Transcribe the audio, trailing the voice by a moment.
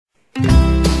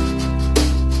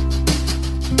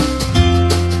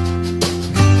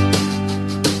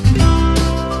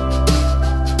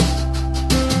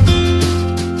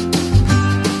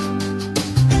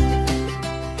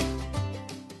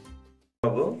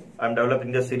I'm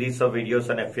developing a series of videos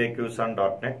on FAQs on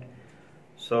 .NET.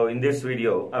 So in this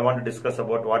video, I want to discuss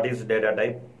about what is data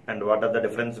type and what are the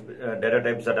different data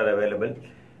types that are available,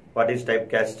 what is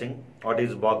typecasting, what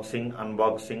is boxing,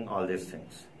 unboxing, all these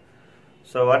things.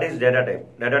 So what is data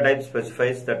type? Data type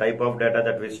specifies the type of data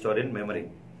that we store in memory.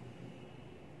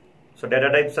 So data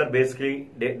types are basically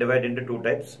divided into two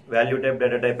types, value type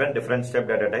data type and difference type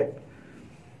data type.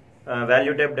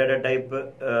 Value type data type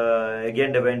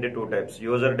again divided into two types,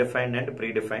 user defined and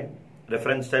predefined.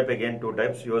 Reference type again two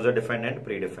types, user defined and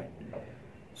predefined.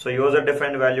 So user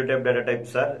defined value type data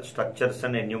types are structures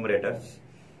and enumerators.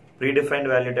 Predefined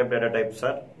value type data types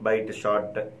are byte,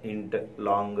 short, int,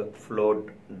 long, float,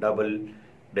 double,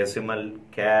 decimal,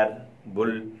 char,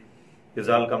 bool. This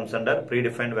all comes under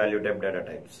predefined value type data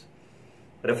types.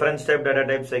 Reference type data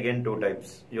types again two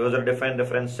types, user defined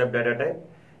reference type data type,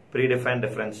 predefined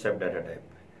reference type data type.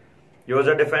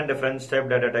 User defined reference type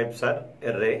data types are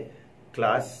array,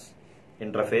 class,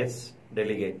 interface,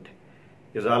 delegate.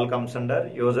 This all comes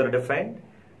under user defined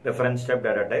reference type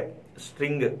data type.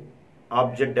 String,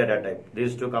 object data type,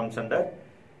 these two comes under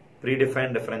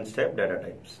predefined reference type data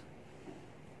types.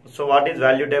 So what is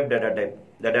value type data type?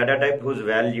 The data type whose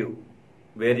value,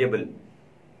 variable,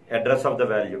 address of the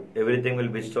value, everything will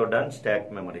be stored on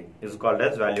stack memory is called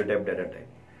as value type data type.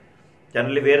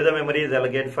 Generally, where the memory is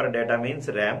allocated for data means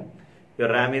RAM. Your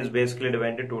RAM is basically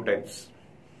divided into two types,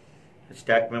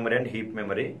 stack memory and heap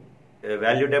memory.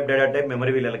 Value type data type,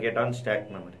 memory will allocate on stack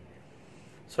memory.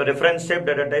 So reference type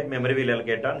data type, memory will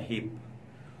allocate on heap.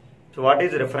 So what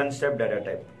is reference type data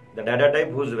type? The data type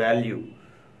whose value,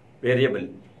 variable,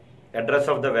 address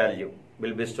of the value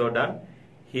will be stored on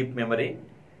heap memory,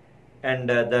 and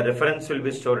the reference will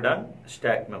be stored on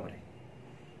stack memory.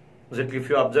 So if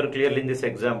you observe clearly in this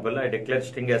example, I declare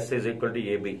string S is equal to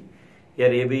AB.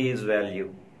 Here AB is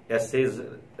value, S is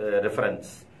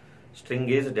reference, string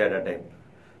is data type.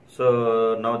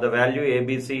 So now the value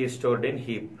ABC is stored in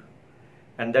heap,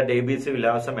 and that ABC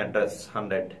will have some address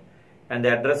 100, and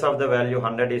the address of the value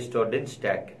 100 is stored in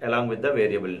stack along with the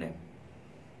variable name.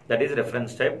 That is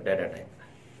reference type data type.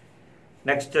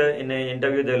 Next, in an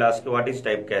interview they will ask what is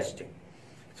typecasting.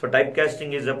 So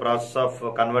typecasting is a process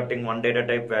of converting one data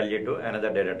type value to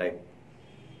another data type.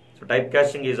 So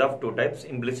typecasting is of two types,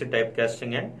 implicit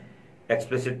typecasting and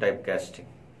explicit typecasting.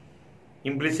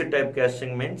 Implicit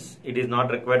typecasting means it is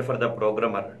not required for the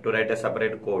programmer to write a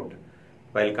separate code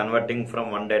while converting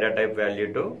from one data type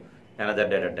value to another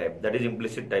data type. That is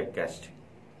implicit typecasting.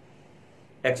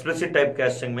 Explicit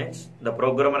typecasting means the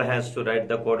programmer has to write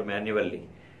the code manually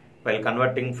while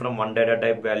converting from one data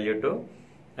type value to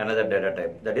another data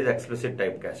type. That is explicit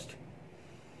typecasting.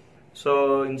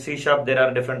 So in C# there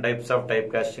are different types of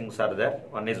typecastings are there.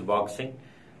 One is boxing,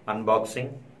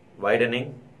 unboxing,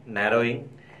 widening, narrowing.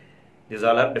 These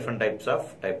all are different types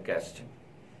of typecasting.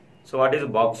 So what is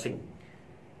boxing?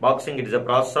 Boxing, it is a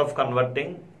process of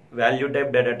converting value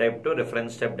type data type to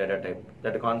reference type data type.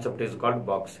 That concept is called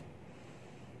boxing.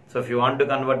 So if you want to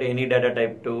convert any data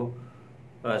type to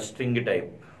string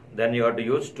type, then you have to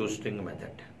use toString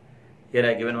method. Here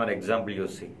I given one example, you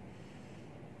see.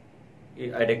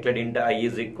 I declared int I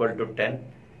is equal to 10,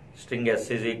 string s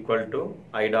is equal to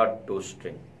I dot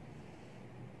toString.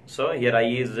 So here I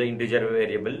is the integer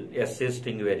variable, s is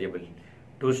string variable.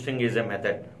 ToString is a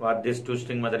method. What this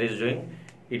toString method is doing?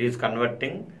 It is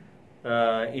converting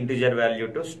integer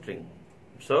value to string.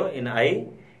 So in I,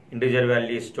 integer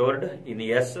value is stored, in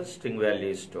s, string value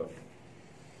is stored.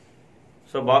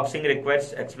 So boxing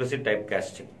requires explicit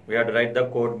typecasting. We have to write the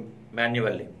code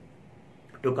manually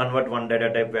to convert one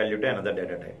data type value to another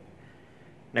data type.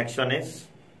 Next one is,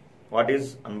 what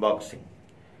is unboxing?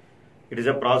 It is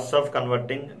a process of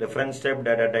converting reference type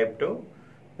data type to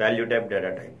value type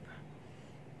data type.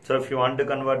 So if you want to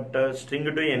convert string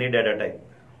to any data type,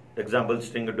 example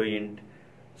string to int,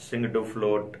 string to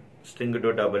float, string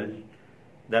to double,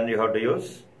 then you have to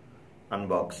use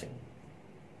unboxing.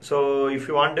 So if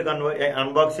you want to convert,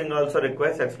 unboxing also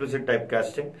requires explicit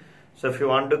typecasting. So if you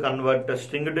want to convert a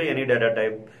string to any data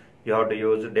type, you have to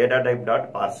use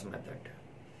datatype.parse method.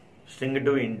 String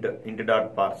to int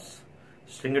dot parse.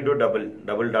 String to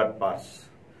double dot parse.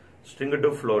 String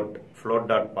to float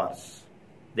dot parse.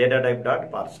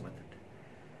 Datatype.parse method.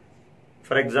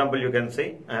 For example, you can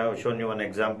see, I have shown you one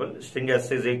example. String s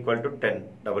is equal to 10,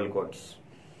 double quotes.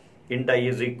 Int I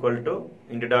is equal to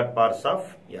int dot parse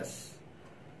of s.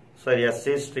 So s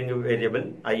is string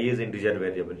variable, I is integer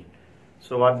variable.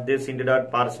 So what this int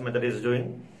dot parse method is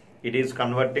doing? It is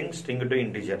converting string to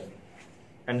integer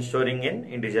and storing in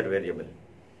integer variable.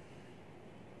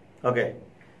 Okay.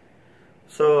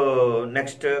 So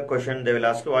next question they will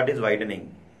ask, what is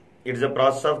widening? It is a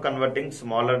process of converting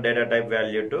smaller data type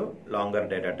value to longer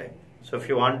data type. So if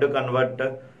you want to convert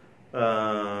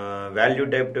value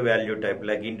type to value type,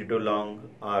 like int to long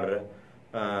or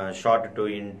short to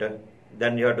int,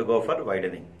 then you have to go for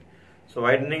widening. So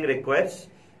widening requires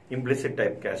implicit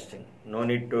typecasting. No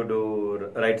need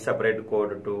to write separate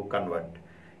code to convert.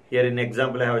 Here in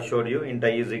example I have showed you int I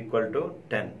is equal to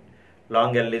 10,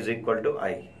 long L is equal to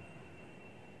I.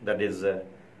 That is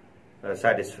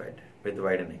satisfied with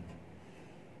widening.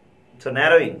 So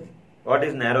narrowing. What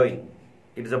is narrowing?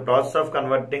 It is a process of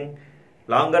converting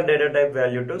longer data type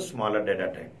value to smaller data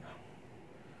type.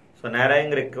 So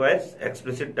narrowing requires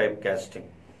explicit typecasting.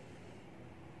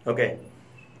 Okay.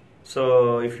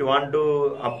 So if you want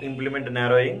to implement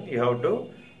narrowing, you have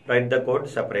to write the code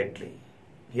separately.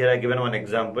 Here I given one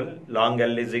example. Long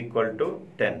L is equal to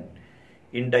 10.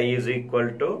 Int I is equal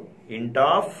to int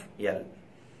of L.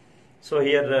 So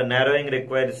here narrowing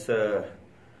requires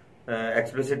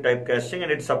explicit typecasting,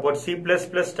 and it supports C++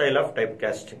 style of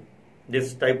typecasting.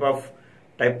 This type of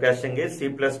typecasting is C++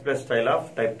 style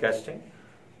of typecasting,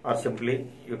 or simply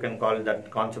you can call that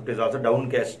concept is also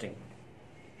downcasting.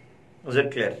 Is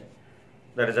it clear?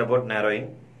 That is about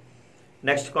narrowing.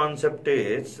 Next concept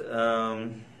is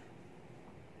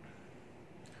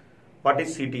what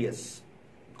is CTS?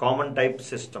 Common Type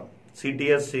System.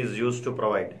 CTS is used to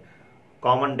provide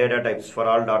common data types for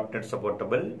all .NET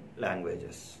supportable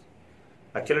languages.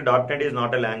 Actually, .NET is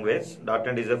not a language.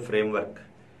 .NET is a framework.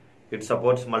 It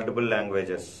supports multiple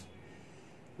languages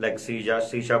like C#,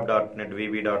 C#.NET,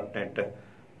 VB.NET,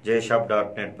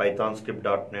 JSharp.NET, Python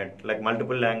script.NET. Like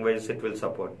multiple languages it will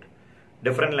support.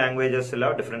 Different languages will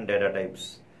have different data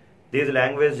types. These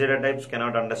language data types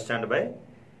cannot understand by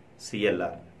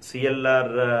CLR.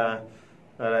 CLR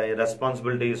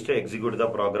responsibility is to execute the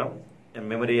program,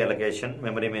 memory allocation,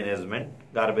 memory management,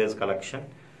 garbage collection.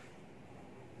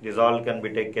 These all can be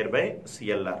taken care by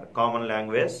CLR, Common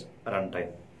Language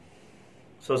Runtime.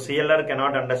 So CLR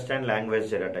cannot understand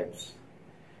language data types.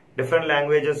 Different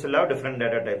languages will have different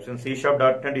data types. In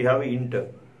C#.NET you have int.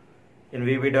 In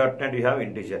VB.NET you have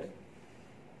integer.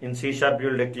 In C# you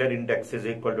will declare int x is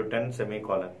equal to 10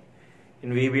 semicolon.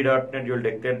 In VB.NET you will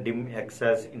declare dim x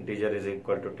as integer is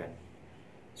equal to 10.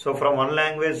 So from one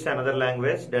language to another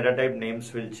language, data type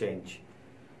names will change.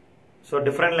 So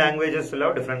different languages will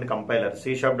have different compilers.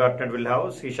 C#.NET will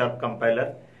have C#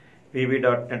 compiler.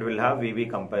 VB.NET will have VB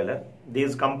compiler.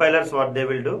 These compilers, what they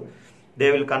will do?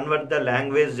 They will convert the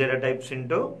language data types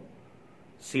into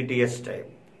CTS type.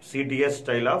 CTS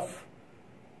style of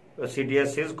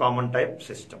CTS is Common Type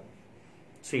System.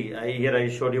 See, here I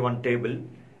showed you one table.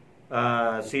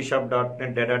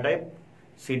 C#.NET data type,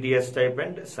 CTS type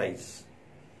and size.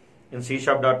 In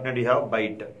C#.NET you have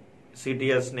byte.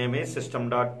 CTS name is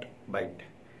system.byte.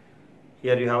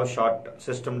 Here you have short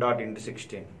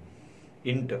system.int16.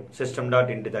 Int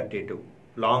system.int32.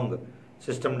 Long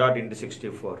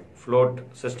system.int64. Float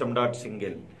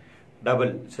system.single.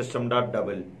 Double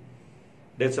system.double.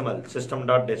 Decimal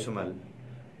system.decimal.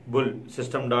 Bool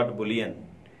system.boolean.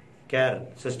 Char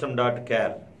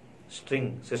system.char.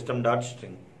 String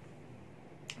system.string.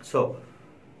 So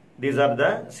these are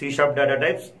the C# data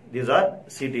types. These are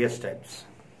CTS types.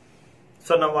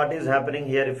 So now what is happening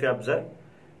here if you observe?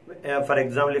 For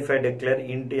example, if I declare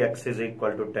int x is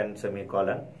equal to 10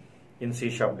 semicolon in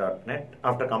C#.NET,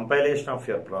 after compilation of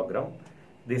your program,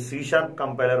 the C#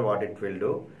 compiler what it will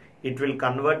do? It will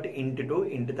convert int to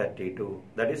int32.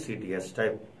 That is CTS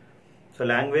type. So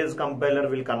language compiler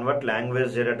will convert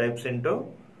language data types into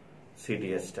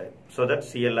CTS type, so that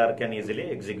CLR can easily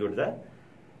execute the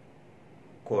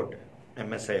code,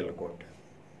 MSIL code.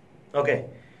 Okay.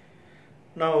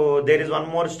 Now there is one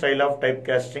more style of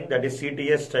typecasting, that is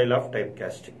CTS style of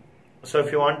typecasting. So if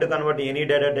you want to convert any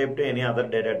data type to any other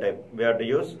data type, we have to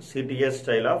use CTS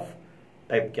style of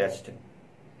typecasting.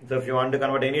 So if you want to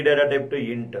convert any data type to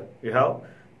int, you have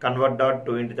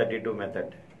convert.toInt32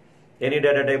 method. Any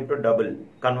data type to double,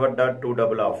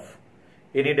 convert.toDoubleOf.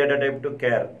 Any data type to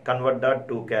char,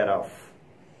 convert.toCharOf.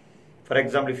 For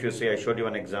example, if you say, I showed you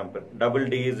one example, double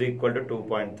D is equal to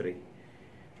 2.3.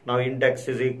 Now int x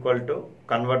is equal to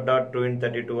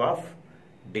convert.toInt32 of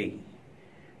D.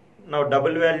 Now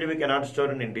double value we cannot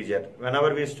store in integer.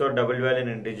 Whenever we store double value in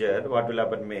integer, what will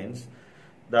happen means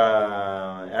the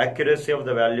accuracy of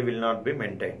the value will not be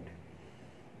maintained.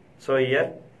 So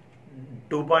here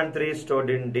 2.3 is stored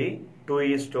in D, 2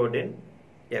 is stored in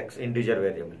X, integer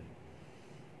variable.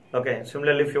 Okay,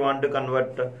 similarly if you want to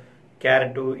convert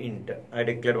char to int, I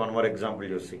declared one more example,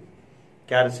 you see.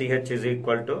 Char ch is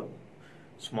equal to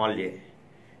small a,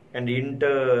 and int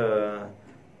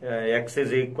x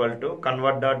is equal to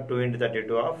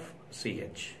convert.toInt32 of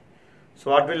ch. So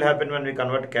what will happen when we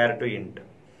convert char to int?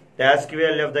 The ASCII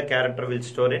value of the character will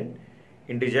store in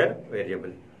integer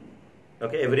variable.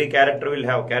 Okay, every character will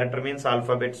have, character means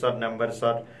alphabets or numbers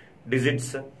or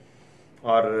digits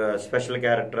or special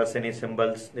characters, any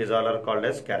symbols, these all are called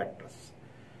as characters.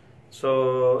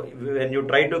 So when you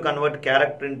try to convert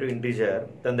character into integer,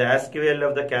 then the ASCII value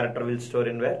of the character will store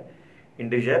in where?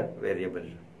 Integer variable.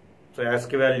 So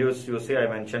ASCII values, you see I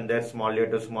mentioned there, small a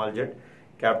to small z,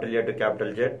 capital A to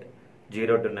capital Z,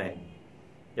 0 to 9.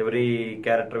 Every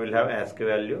character will have ASCII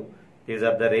value. These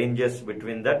are the ranges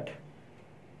between that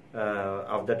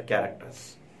of that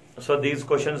characters. So these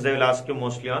questions they will ask you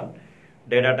mostly on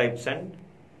data types and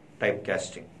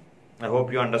typecasting. I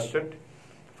hope you understood.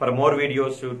 For more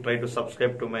videos, you try to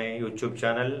subscribe to my YouTube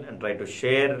channel and try to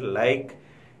share, like.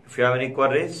 If you have any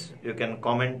queries, you can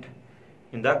comment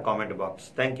in the comment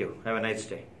box. Thank you. Have a nice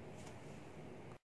day.